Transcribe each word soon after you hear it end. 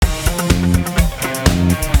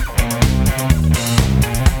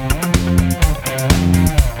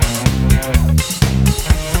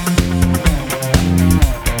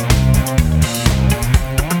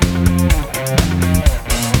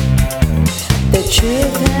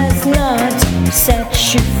truth has not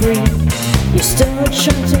set you free. You're still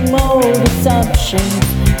trying to mold assumptions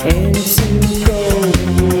into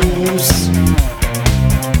goals.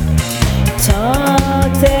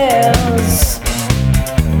 Talk tales,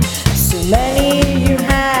 so many you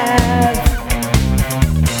have,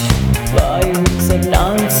 volumes of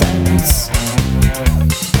nonsense.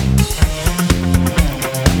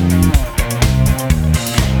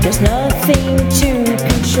 There's nothing to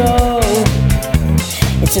control.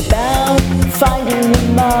 It's about finding the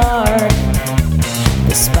mark,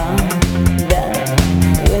 the spot that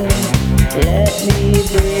will let me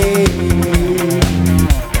breathe.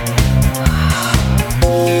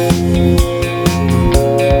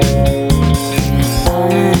 I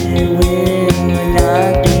will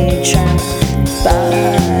not be trapped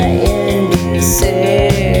by indecision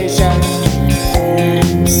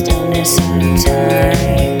and stillness of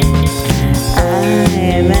time.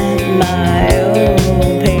 I'm at my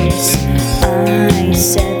own pace. I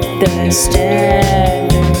set the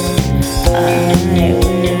standard. I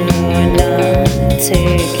will not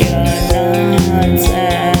take your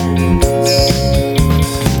nonsense.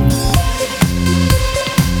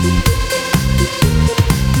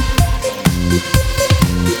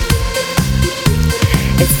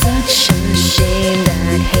 It's such a shame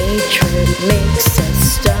that hatred makes us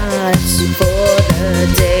stars for the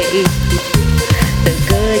day. The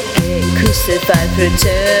good get crucified,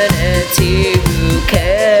 fraternity, who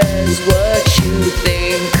cares what you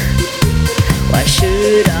think? Why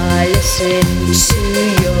should I listen to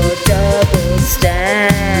your double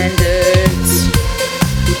standards?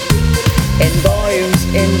 In volumes,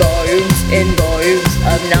 in volumes, in volumes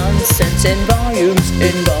of nonsense. In volumes,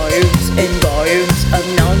 in volumes, in volumes of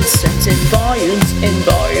nonsense. In volumes, in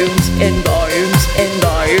volumes, in volumes, in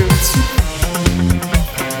volumes.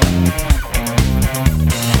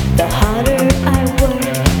 The harder I work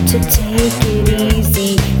to take it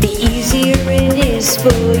easy, the easier it is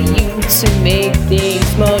for you to make things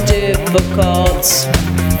more difficult.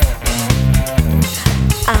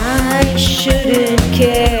 I shouldn't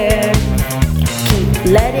care. Keep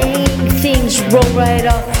letting things roll right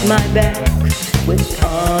off my back with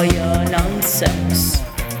all your nonsense.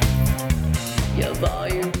 Your